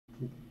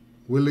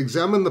We'll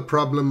examine the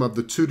problem of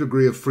the 2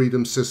 degree of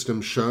freedom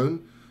system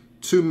shown.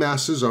 Two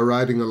masses are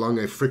riding along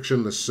a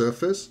frictionless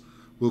surface.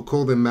 We'll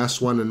call them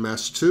mass 1 and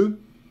mass 2.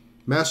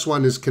 Mass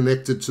 1 is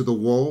connected to the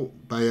wall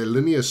by a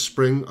linear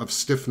spring of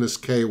stiffness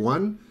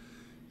K1,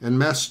 and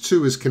mass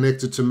 2 is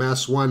connected to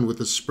mass 1 with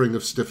a spring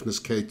of stiffness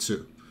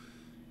K2.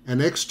 An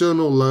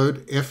external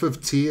load, F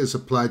of t, is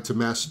applied to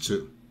mass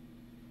 2.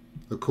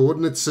 The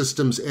coordinate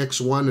systems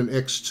x1 and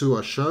x2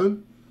 are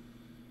shown.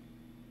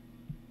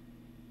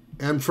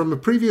 And from a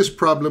previous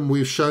problem,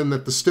 we've shown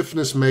that the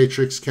stiffness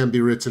matrix can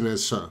be written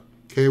as so.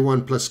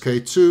 K1 plus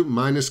K2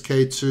 minus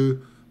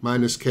K2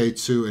 minus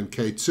K2 and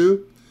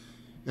K2.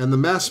 And the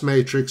mass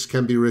matrix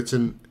can be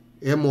written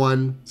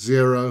M1,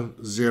 0,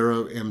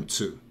 0,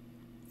 M2.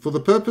 For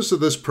the purpose of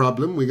this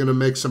problem, we're going to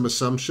make some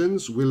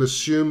assumptions. We'll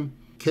assume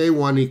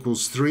K1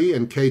 equals 3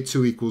 and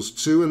K2 equals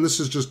 2. And this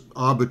is just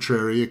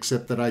arbitrary,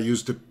 except that I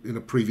used it in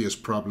a previous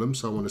problem,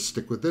 so I want to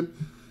stick with it.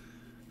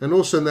 And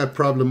also in that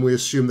problem, we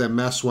assume that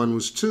mass 1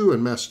 was 2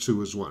 and mass 2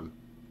 was 1.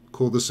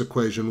 Call this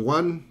equation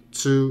 1,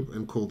 2,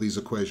 and call these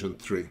equation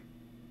 3.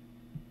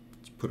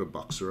 Let's put a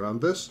box around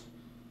this.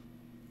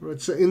 All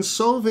right, so in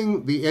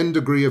solving the n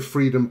degree of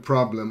freedom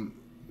problem,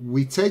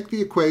 we take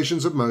the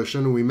equations of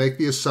motion and we make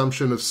the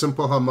assumption of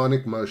simple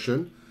harmonic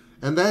motion,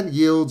 and that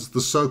yields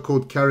the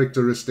so-called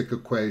characteristic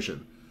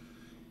equation.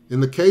 In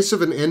the case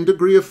of an n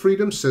degree of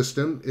freedom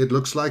system, it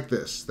looks like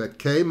this, that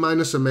k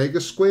minus omega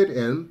squared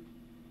n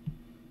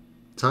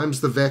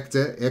times the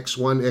vector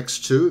x1,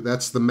 x2,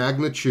 that's the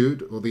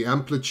magnitude or the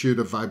amplitude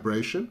of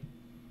vibration,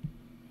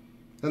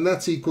 and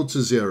that's equal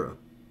to 0.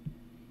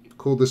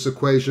 Call this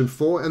equation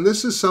 4, and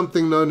this is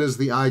something known as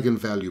the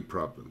eigenvalue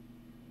problem.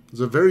 It's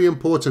a very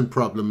important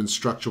problem in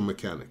structural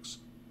mechanics.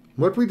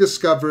 What we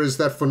discover is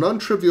that for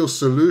non-trivial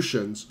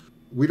solutions,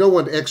 we don't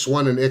want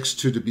x1 and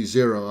x2 to be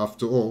 0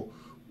 after all.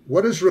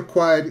 What is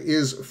required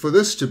is for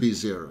this to be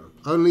 0.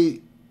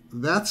 Only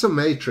that's a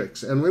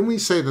matrix, and when we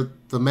say that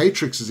the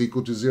matrix is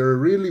equal to 0,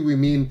 really we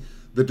mean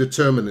the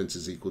determinant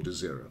is equal to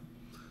 0.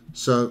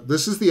 So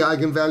this is the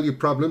eigenvalue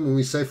problem, and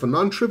we say for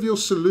non-trivial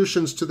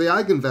solutions to the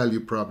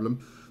eigenvalue problem,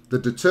 the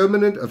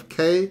determinant of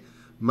k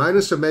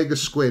minus omega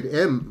squared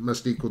m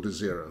must equal to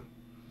 0.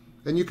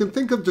 And you can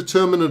think of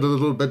determinant a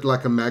little bit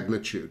like a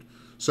magnitude.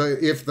 So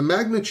if the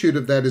magnitude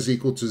of that is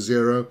equal to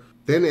 0,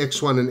 then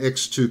x1 and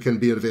x2 can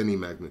be of any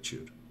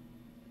magnitude.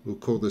 We'll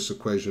call this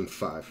equation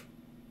 5.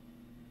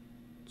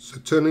 So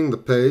turning the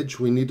page,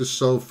 we need to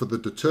solve for the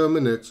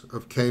determinant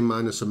of k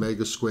minus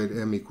omega squared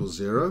m equals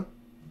 0.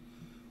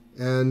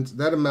 And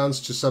that amounts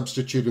to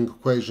substituting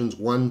equations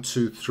 1,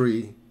 2,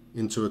 3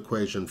 into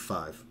equation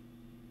 5.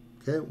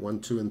 Okay, 1,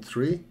 2, and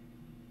 3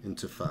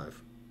 into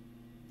 5.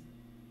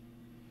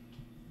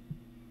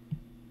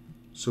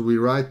 So we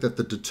write that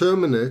the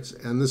determinant,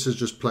 and this is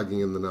just plugging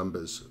in the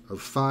numbers,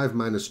 of 5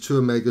 minus 2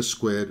 omega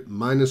squared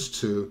minus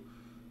 2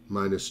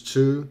 minus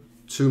 2,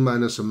 2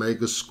 minus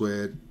omega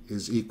squared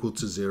is equal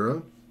to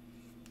 0.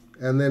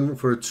 And then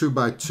for a 2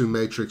 by 2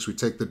 matrix, we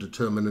take the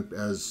determinant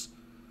as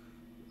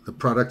the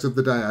product of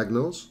the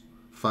diagonals,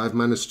 5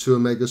 minus 2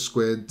 omega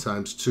squared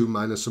times 2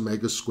 minus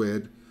omega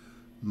squared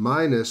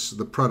minus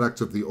the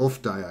product of the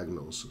off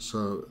diagonals.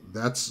 So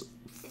that's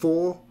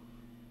 4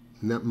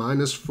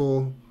 minus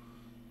 4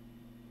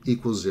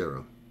 equals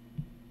 0.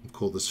 We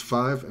call this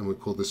 5, and we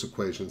call this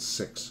equation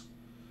 6.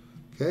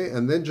 Okay,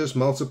 and then just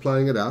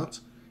multiplying it out,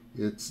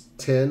 it's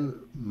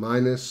 10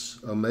 minus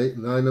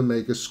 9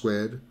 omega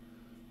squared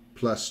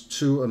plus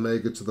 2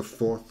 omega to the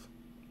 4th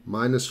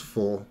minus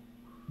 4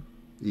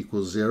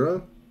 equals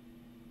 0.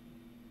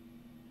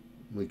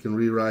 We can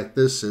rewrite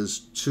this as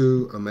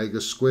 2 omega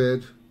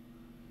squared,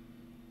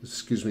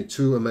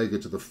 2 omega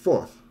to the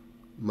 4th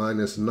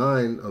minus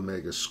 9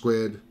 omega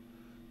squared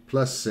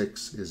plus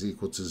 6 is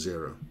equal to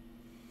 0.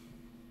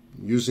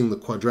 Using the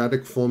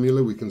quadratic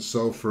formula, we can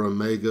solve for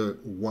omega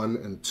 1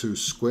 and 2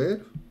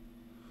 squared.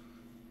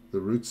 The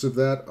roots of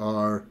that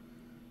are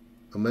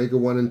omega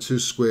 1 and 2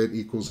 squared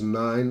equals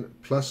 9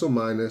 plus or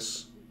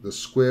minus the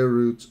square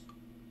root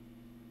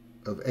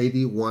of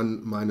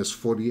 81 minus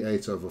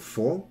 48 over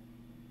 4.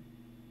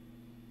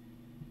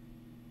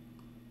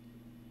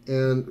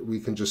 And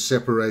we can just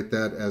separate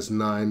that as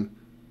 9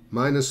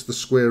 minus the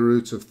square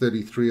root of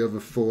 33 over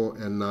 4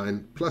 and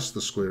 9 plus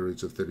the square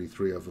root of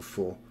 33 over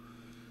 4.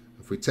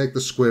 If we take the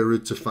square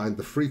root to find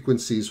the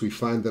frequencies, we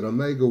find that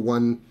omega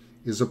 1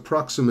 is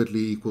approximately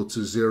equal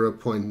to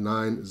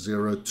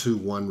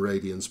 0.9021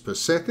 radians per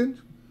second,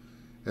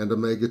 and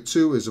omega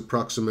 2 is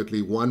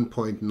approximately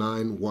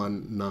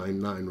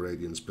 1.9199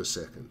 radians per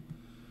second.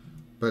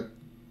 But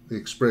the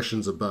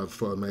expressions above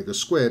for omega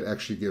squared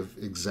actually give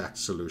exact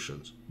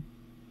solutions.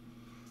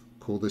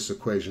 Call this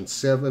equation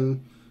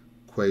 7,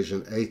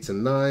 equation 8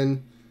 and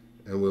 9,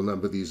 and we'll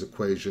number these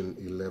equation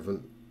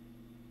 11.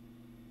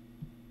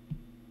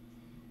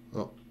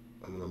 Oh,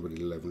 I'm numbered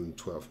 11 and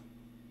 12.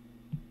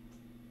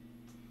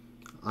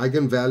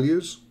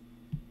 Eigenvalues,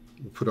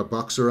 we'll put a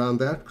box around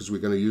that because we're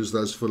going to use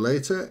those for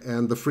later,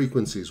 and the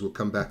frequencies, we'll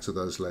come back to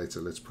those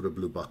later. Let's put a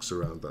blue box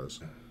around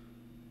those.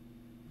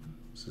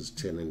 This is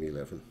 10 and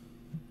 11.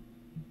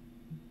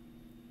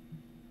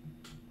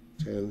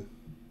 10.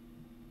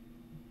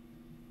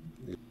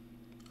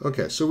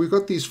 Okay, so we've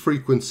got these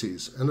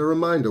frequencies. And a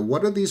reminder,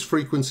 what are these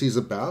frequencies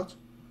about?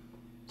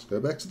 Let's go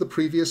back to the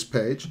previous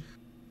page.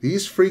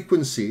 These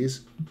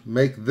frequencies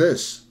make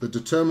this, the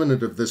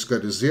determinant of this, go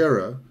to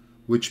 0,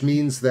 which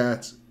means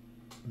that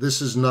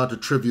this is not a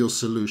trivial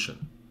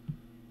solution.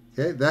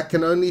 Okay, that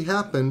can only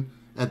happen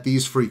at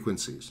these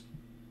frequencies.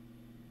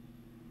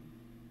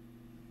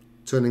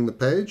 Turning the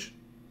page.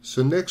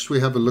 So next we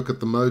have a look at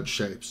the mode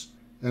shapes.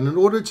 And in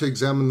order to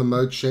examine the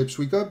mode shapes,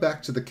 we go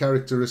back to the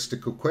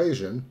characteristic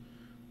equation,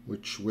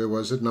 which, where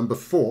was it, number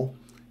 4,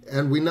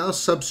 and we now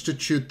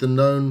substitute the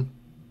known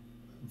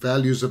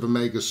values of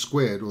omega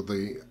squared, or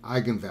the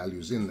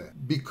eigenvalues, in there.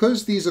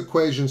 Because these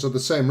equations are the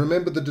same,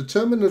 remember the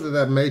determinant of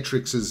that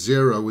matrix is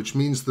 0, which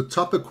means the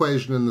top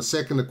equation and the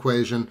second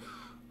equation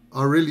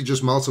are really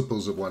just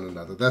multiples of one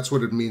another. That's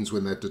what it means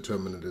when that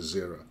determinant is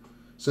 0.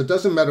 So it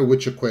doesn't matter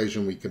which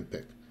equation we can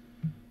pick.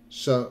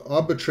 So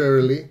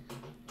arbitrarily,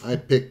 I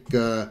pick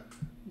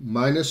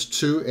minus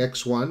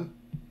 2x1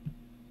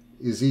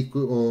 is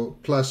equal, or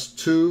plus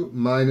 2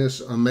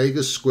 minus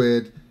omega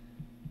squared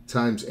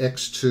times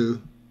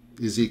x2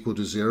 is equal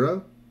to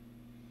 0.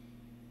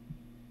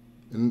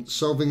 And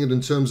solving it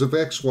in terms of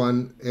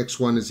x1,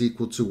 x1 is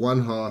equal to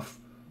 1/2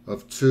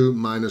 of 2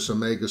 minus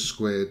omega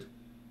squared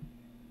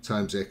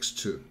times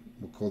x2.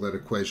 We'll call that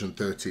equation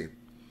 13.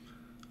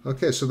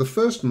 Okay, so the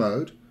first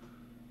mode,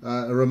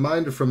 a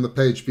reminder from the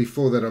page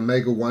before that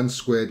omega 1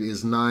 squared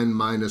is 9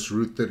 minus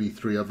root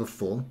 33 over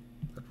 4.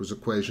 That was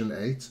equation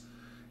 8.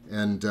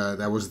 And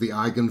that was the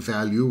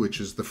eigenvalue, which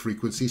is the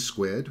frequency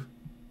squared.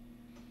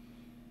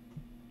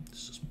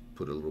 Let's just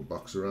put a little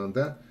box around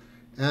that.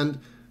 And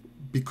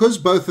because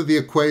both of the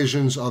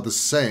equations are the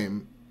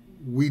same,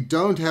 we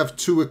don't have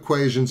two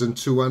equations and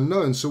two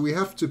unknowns, so we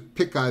have to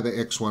pick either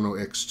x1 or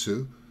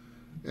x2.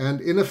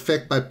 And in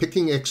effect, by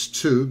picking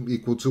x2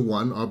 equal to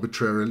 1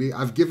 arbitrarily,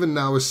 I've given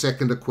now a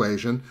second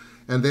equation,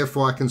 and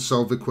therefore I can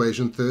solve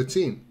equation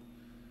 13.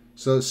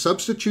 So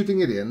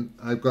substituting it in,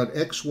 I've got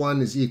x1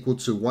 is equal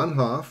to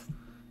 1/2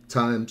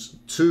 times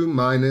 2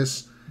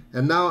 minus,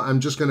 and now I'm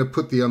just going to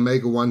put the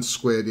omega 1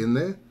 squared in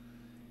there,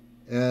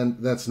 and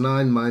that's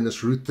 9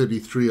 minus root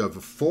 33 over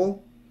 4,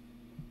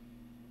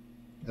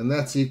 and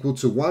that's equal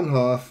to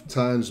 1/2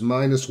 times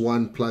minus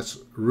 1 plus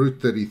root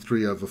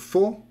 33 over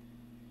 4.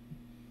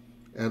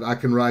 And I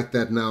can write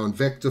that now in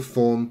vector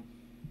form.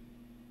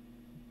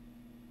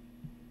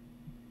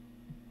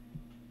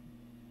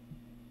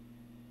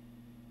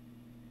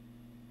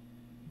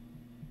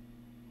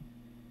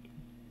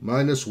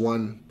 Minus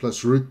 1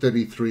 plus root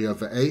 33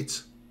 over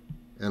 8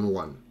 and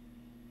 1.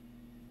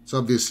 It's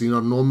obviously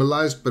not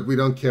normalized, but we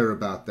don't care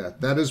about that.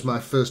 That is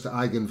my first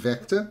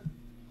eigenvector.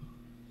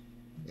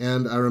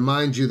 And I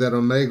remind you that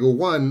omega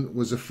 1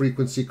 was a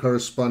frequency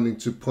corresponding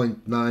to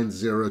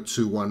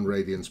 0.9021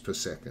 radians per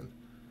second.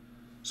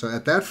 So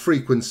at that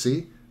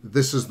frequency,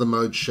 this is the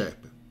mode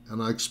shape.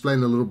 And I'll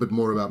explain a little bit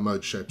more about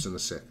mode shapes in a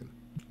second.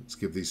 Let's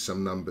give these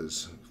some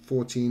numbers.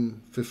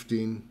 14,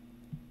 15,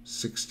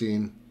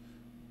 16,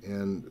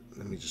 and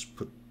let me just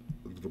put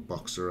a little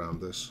box around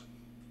this.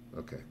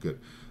 Okay, good.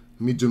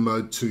 Let me do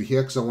mode 2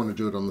 here because I want to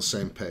do it on the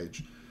same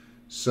page.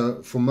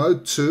 So for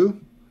mode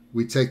 2,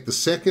 we take the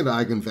second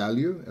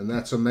eigenvalue, and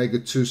that's omega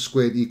 2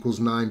 squared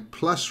equals 9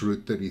 plus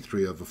root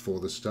 33 over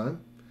 4 this time.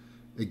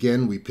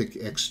 Again, we pick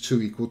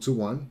x2 equal to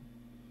 1.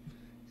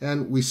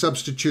 And we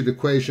substitute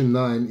equation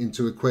 9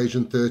 into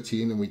equation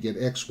 13, and we get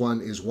x1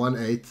 is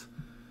 1/8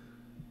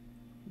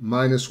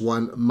 minus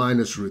 1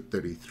 minus root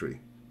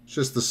 33. It's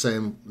just the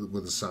same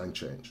with a sign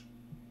change.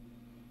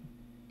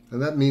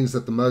 And that means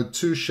that the mode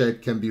 2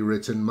 shape can be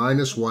written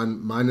minus 1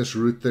 minus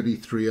root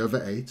 33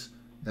 over 8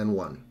 and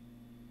 1.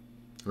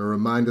 And a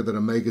reminder that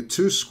omega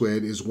 2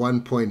 squared is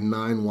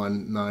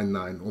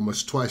 1.9199,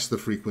 almost twice the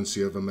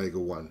frequency of omega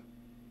 1.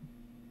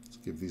 Let's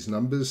give these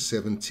numbers,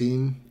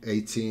 17,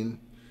 18,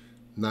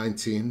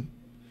 19,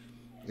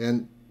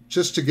 and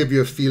just to give you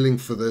a feeling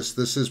for this,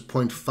 this is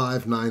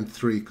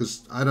 0.593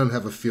 because I don't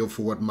have a feel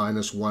for what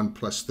minus 1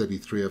 plus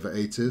 33 over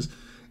 8 is,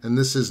 and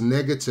this is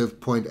negative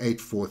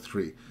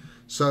 0.843.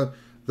 So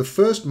the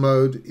first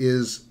mode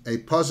is a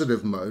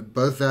positive mode.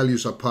 Both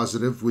values are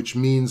positive, which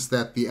means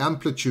that the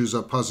amplitudes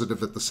are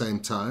positive at the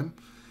same time,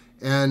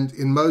 and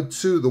in mode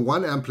 2 the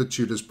one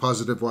amplitude is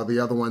positive while the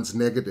other one's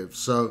negative.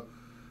 So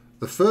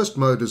the first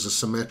mode is a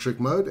symmetric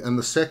mode, and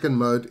the second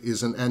mode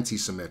is an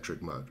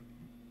anti-symmetric mode.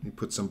 You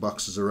put some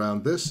boxes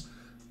around this.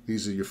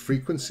 These are your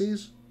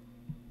frequencies,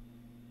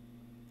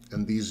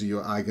 and these are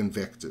your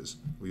eigenvectors,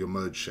 or your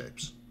mode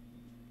shapes.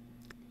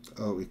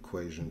 Oh,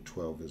 equation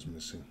 12 is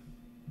missing.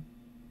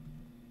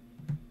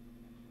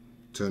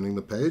 Turning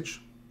the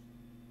page.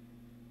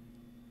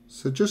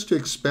 So just to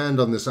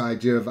expand on this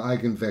idea of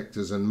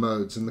eigenvectors and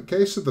modes, in the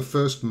case of the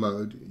first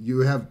mode, you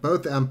have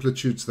both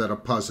amplitudes that are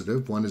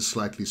positive. One is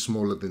slightly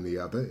smaller than the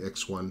other,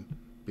 x1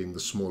 being the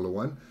smaller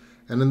one.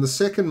 And in the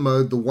second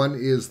mode, the one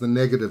is the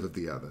negative of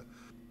the other.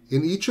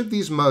 In each of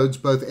these modes,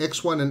 both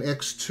x1 and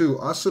x2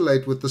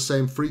 oscillate with the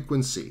same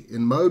frequency.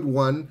 In mode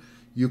 1,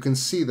 you can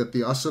see that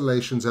the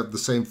oscillations have the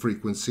same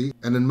frequency.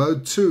 And in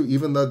mode 2,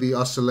 even though the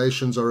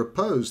oscillations are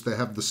opposed, they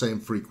have the same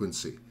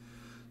frequency.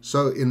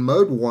 So in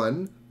mode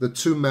 1, the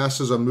two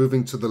masses are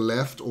moving to the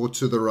left or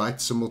to the right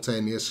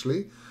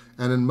simultaneously.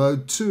 And in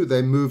mode 2,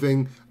 they're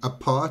moving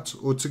apart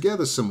or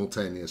together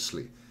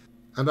simultaneously.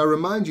 And I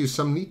remind you,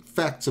 some neat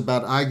facts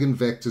about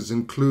eigenvectors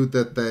include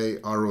that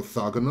they are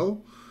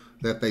orthogonal,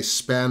 that they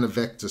span a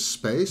vector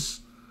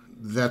space,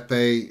 that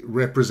they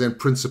represent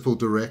principal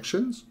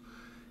directions.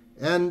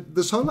 And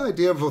this whole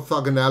idea of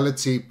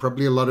orthogonality,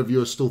 probably a lot of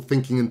you are still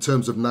thinking in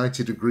terms of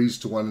 90 degrees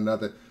to one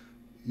another.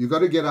 You've got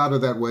to get out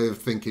of that way of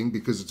thinking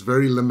because it's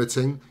very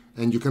limiting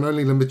and you can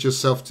only limit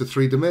yourself to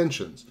 3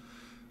 dimensions.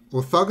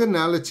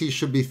 Orthogonality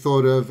should be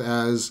thought of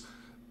as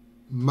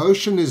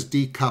motion is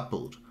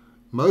decoupled.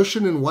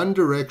 Motion in one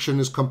direction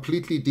is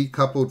completely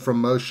decoupled from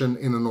motion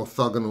in an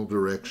orthogonal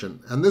direction.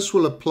 And this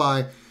will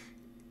apply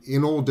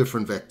in all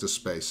different vector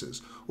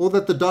spaces. Or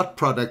that the dot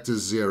product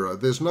is 0.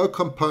 There's no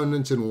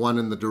component in one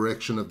in the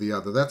direction of the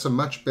other. That's a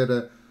much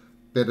better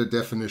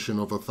definition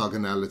of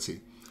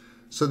orthogonality.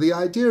 So the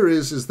idea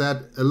is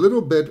that a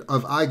little bit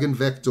of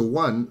eigenvector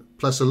 1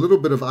 plus a little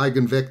bit of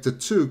eigenvector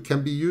 2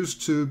 can be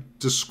used to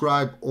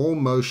describe all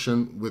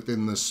motion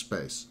within this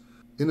space.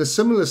 In a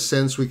similar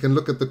sense, we can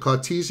look at the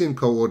Cartesian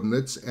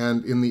coordinates,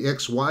 and in the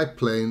xy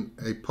plane,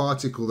 a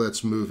particle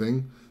that's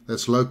moving,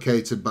 that's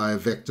located by a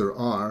vector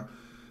r,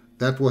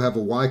 that will have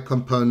a y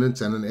component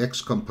and an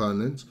x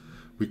component.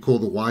 We call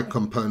the y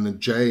component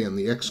j and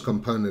the x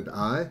component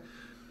I.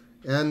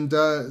 And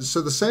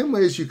so the same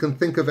way as you can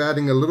think of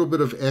adding a little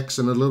bit of x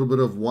and a little bit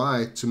of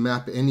y to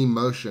map any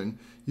motion,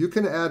 you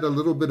can add a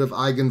little bit of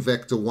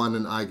eigenvector 1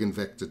 and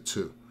eigenvector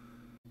 2.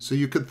 So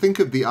you could think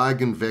of the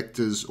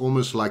eigenvectors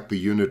almost like the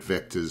unit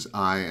vectors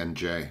I and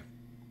j.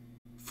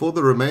 For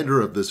the remainder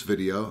of this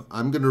video,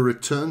 I'm going to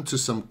return to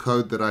some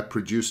code that I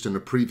produced in a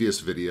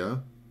previous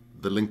video.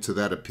 The link to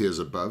that appears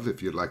above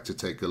if you'd like to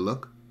take a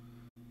look.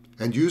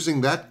 And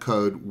using that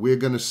code, we're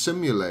going to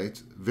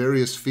simulate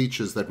various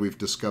features that we've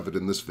discovered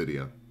in this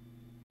video.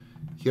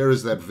 Here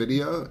is that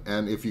video,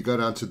 and if you go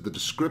down to the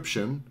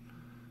description,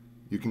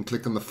 you can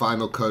click on the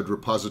final code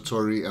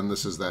repository, and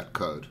this is that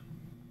code.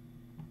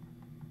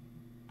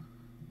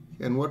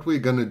 And what we're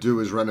going to do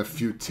is run a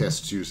few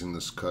tests using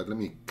this code. Let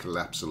me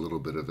collapse a little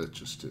bit of it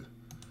just to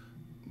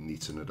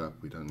neaten it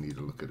up. We don't need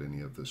to look at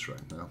any of this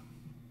right now.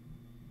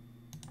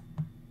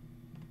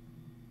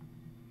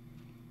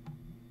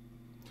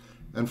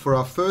 And for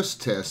our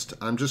first test,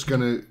 I'm just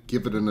going to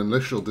give it an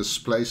initial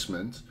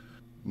displacement.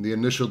 And the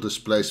initial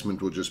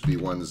displacement will just be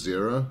 1,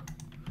 0.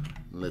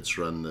 Let's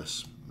run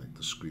this. Make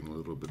the screen a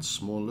little bit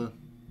smaller.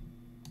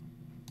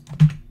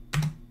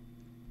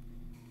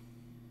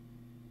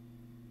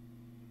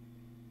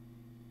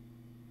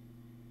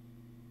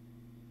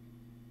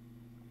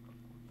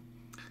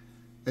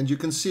 And you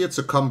can see it's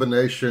a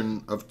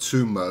combination of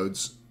two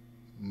modes.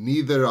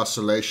 Neither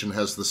oscillation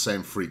has the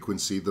same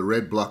frequency. The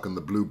red block and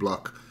the blue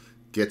block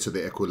get to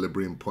the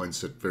equilibrium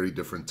points at very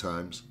different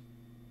times.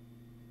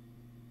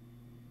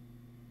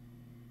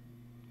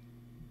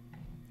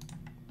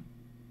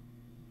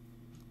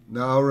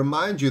 Now I'll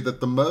remind you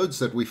that the modes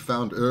that we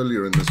found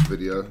earlier in this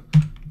video,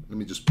 let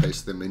me just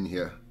paste them in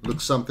here,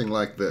 look something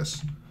like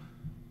this.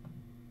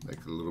 Make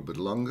it a little bit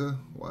longer,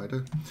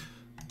 wider.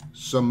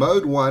 So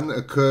mode 1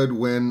 occurred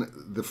when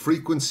the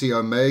frequency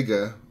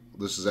omega,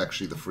 this is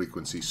actually the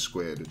frequency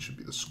squared, it should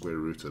be the square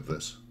root of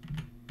this.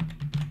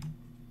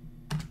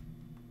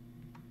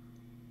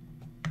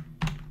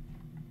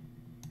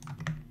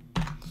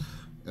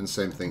 And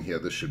same thing here,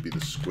 this should be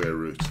the square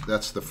root.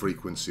 That's the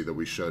frequency that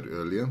we showed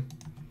earlier.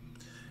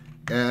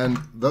 And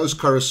those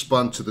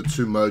correspond to the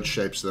two mode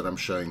shapes that I'm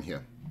showing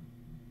here.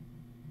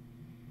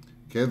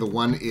 Okay, the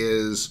one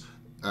is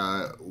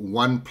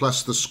 1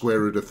 plus the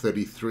square root of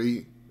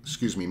 33,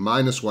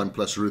 minus 1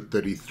 plus root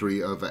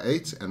 33 over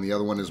 8, and the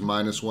other one is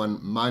minus 1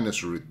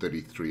 minus root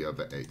 33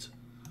 over 8.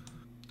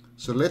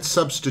 So let's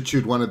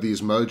substitute one of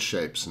these mode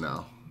shapes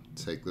now.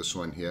 Take this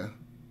one here.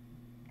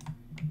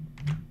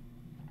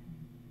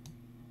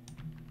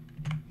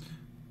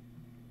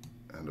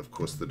 And of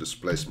course the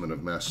displacement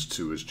of mass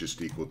 2 is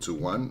just equal to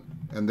 1.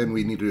 And then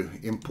we need to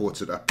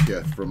import it up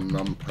here from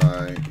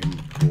numpy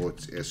import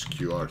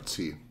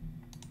sqrt.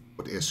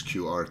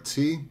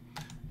 sqrt,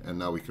 and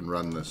now we can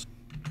run this.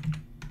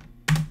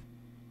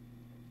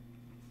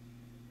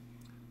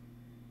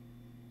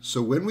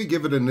 So when we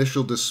give it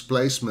initial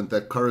displacement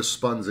that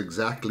corresponds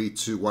exactly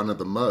to one of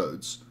the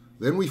modes,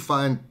 then we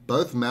find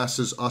both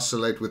masses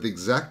oscillate with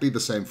exactly the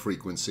same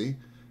frequency.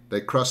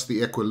 They cross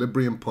the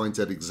equilibrium point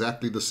at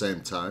exactly the same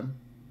time.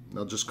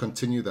 They'll just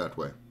continue that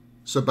way.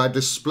 So by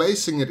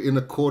displacing it in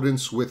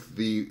accordance with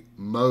the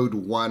mode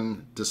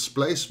 1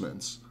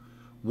 displacements,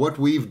 what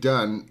we've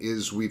done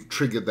is we've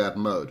triggered that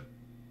mode.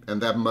 And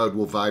that mode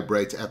will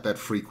vibrate at that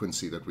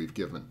frequency that we've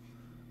given,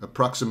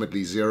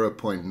 approximately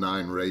 0.9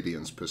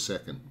 radians per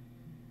second.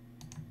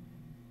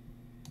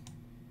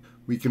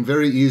 We can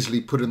very easily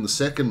put in the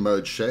second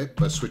mode shape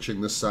by switching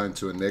this sign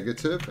to a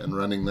negative and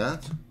running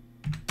that.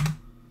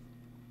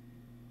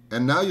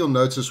 And now you'll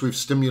notice we've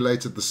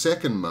stimulated the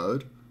second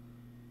mode.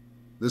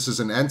 This is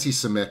an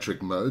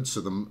antisymmetric mode,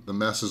 so the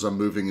masses are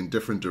moving in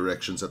different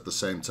directions at the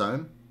same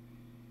time.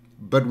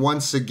 But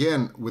once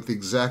again, with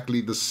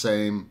exactly the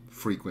same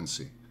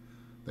frequency.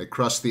 They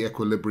cross the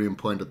equilibrium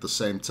point at the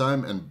same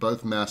time, and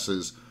both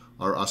masses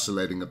are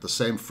oscillating at the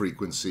same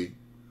frequency,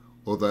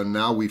 although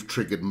now we've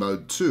triggered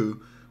mode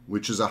 2,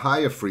 which is a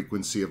higher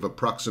frequency of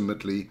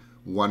approximately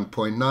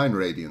 1.9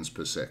 radians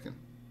per second.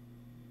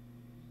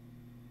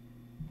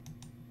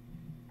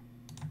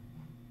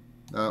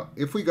 Now,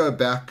 if we go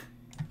back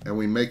and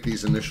we make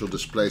these initial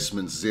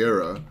displacements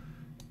 0,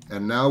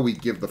 and now we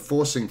give the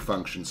forcing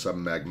function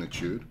some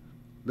magnitude,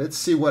 let's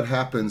see what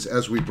happens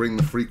as we bring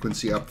the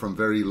frequency up from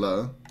very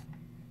low.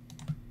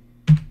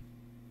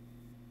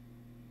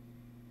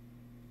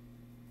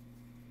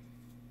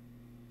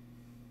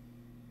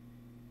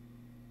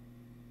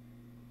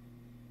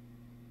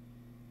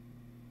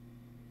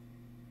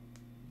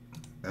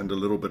 And a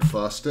little bit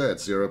faster at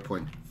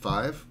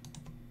 0.5.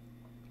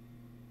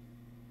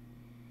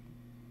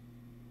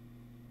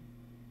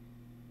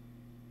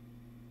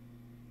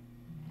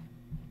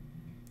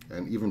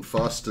 And even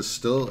faster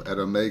still at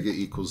omega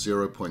equals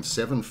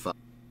 0.75.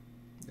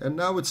 And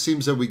now it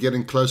seems that we're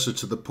getting closer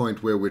to the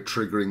point where we're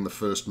triggering the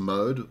first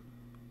mode,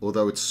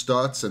 although it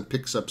starts and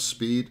picks up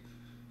speed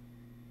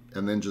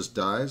and then just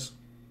dies.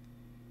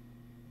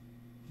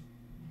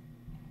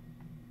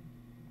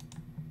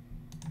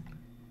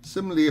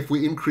 Similarly, if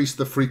we increase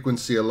the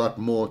frequency a lot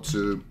more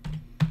to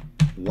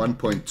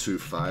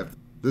 1.25,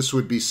 this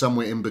would be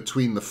somewhere in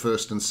between the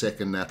first and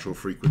second natural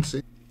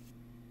frequency.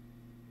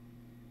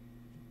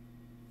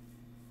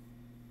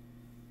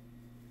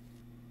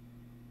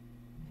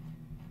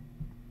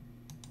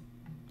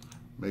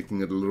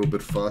 Making it a little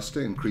bit faster,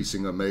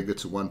 increasing omega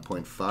to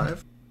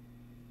 1.5.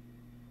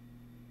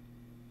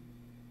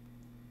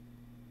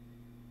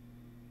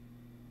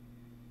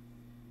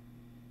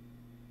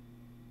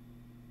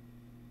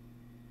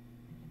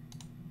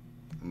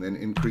 And then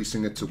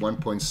increasing it to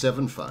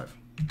 1.75.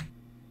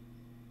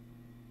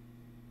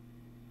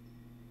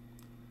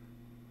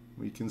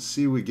 We can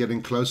see we're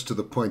getting close to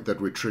the point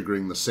that we're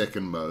triggering the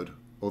second mode,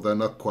 although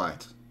not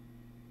quite.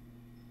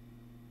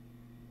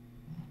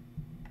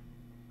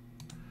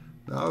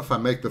 Now if I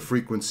make the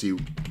frequency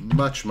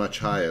much, much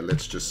higher,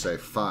 let's just say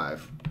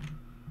 5,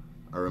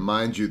 I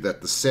remind you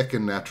that the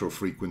second natural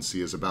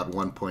frequency is about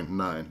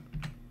 1.9.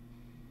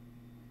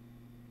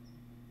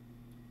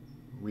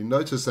 We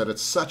notice that at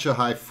such a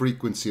high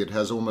frequency it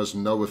has almost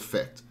no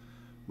effect.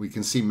 We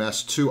can see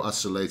mass 2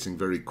 oscillating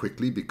very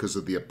quickly because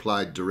of the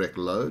applied direct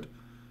load,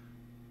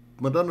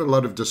 but not a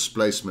lot of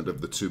displacement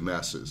of the two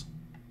masses.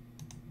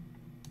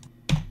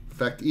 In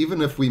fact,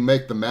 even if we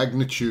make the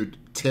magnitude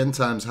 10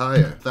 times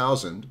higher,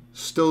 1,000,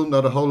 still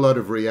not a whole lot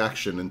of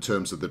reaction in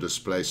terms of the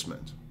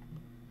displacement.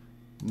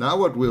 Now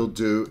what we'll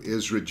do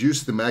is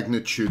reduce the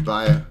magnitude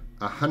by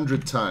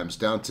 100 times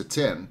down to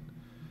 10.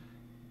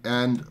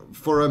 And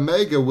for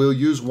omega, we'll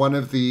use one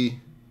of the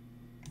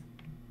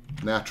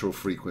natural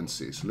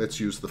frequencies. Let's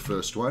use the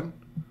first one.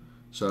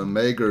 So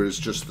omega is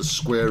just the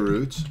square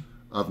root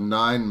of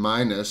 9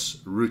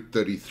 minus root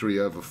 33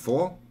 over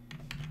 4.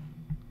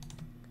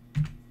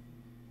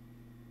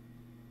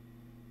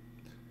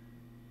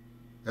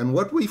 And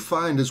what we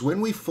find is when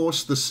we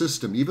force the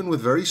system, even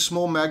with very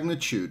small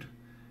magnitude,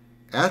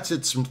 at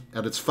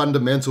its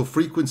fundamental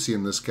frequency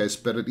in this case,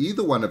 but at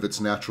either one of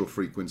its natural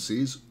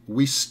frequencies,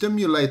 we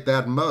stimulate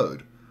that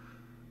mode.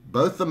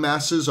 Both the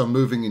masses are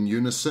moving in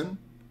unison,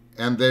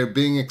 and they're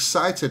being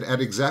excited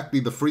at exactly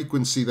the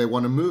frequency they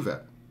want to move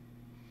at.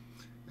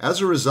 As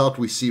a result,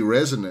 we see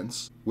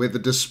resonance, where the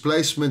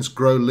displacements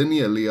grow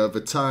linearly over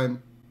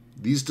time.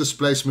 These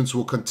displacements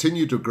will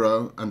continue to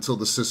grow until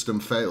the system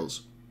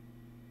fails.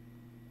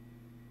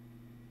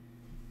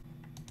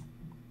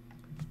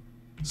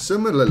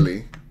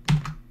 Similarly,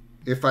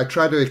 if I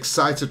try to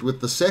excite it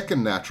with the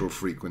second natural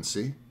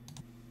frequency,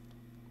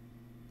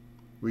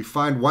 we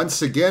find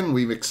once again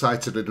we've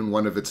excited it in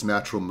one of its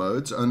natural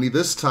modes, only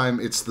this time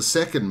it's the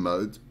second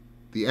mode,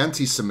 the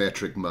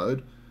antisymmetric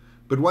mode.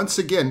 But once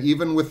again,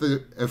 even with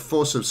a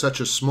force of such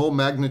a small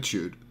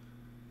magnitude,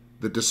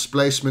 the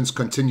displacements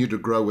continue to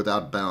grow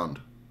without bound,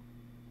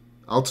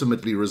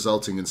 ultimately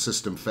resulting in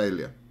system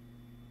failure.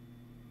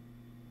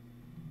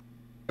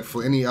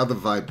 For any other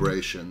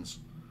vibrations,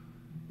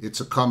 it's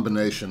a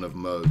combination of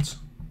modes.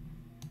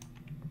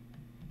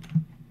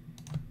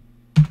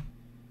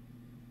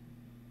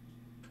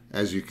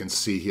 As you can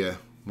see here,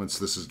 once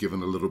this is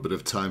given a little bit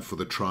of time for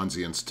the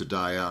transients to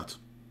die out.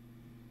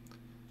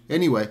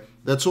 Anyway,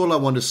 that's all I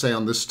want to say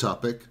on this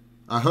topic.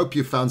 I hope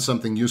you found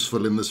something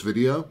useful in this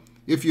video.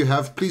 If you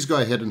have, please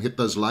go ahead and hit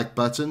those like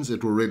buttons.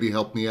 It will really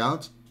help me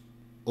out.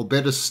 Or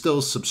better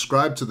still,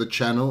 subscribe to the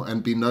channel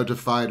and be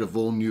notified of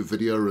all new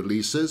video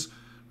releases.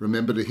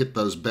 Remember to hit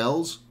those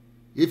bells.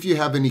 If you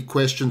have any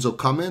questions or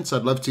comments,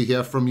 I'd love to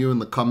hear from you in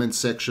the comments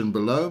section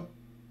below.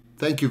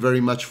 Thank you very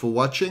much for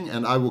watching,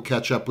 and I will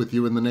catch up with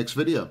you in the next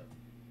video.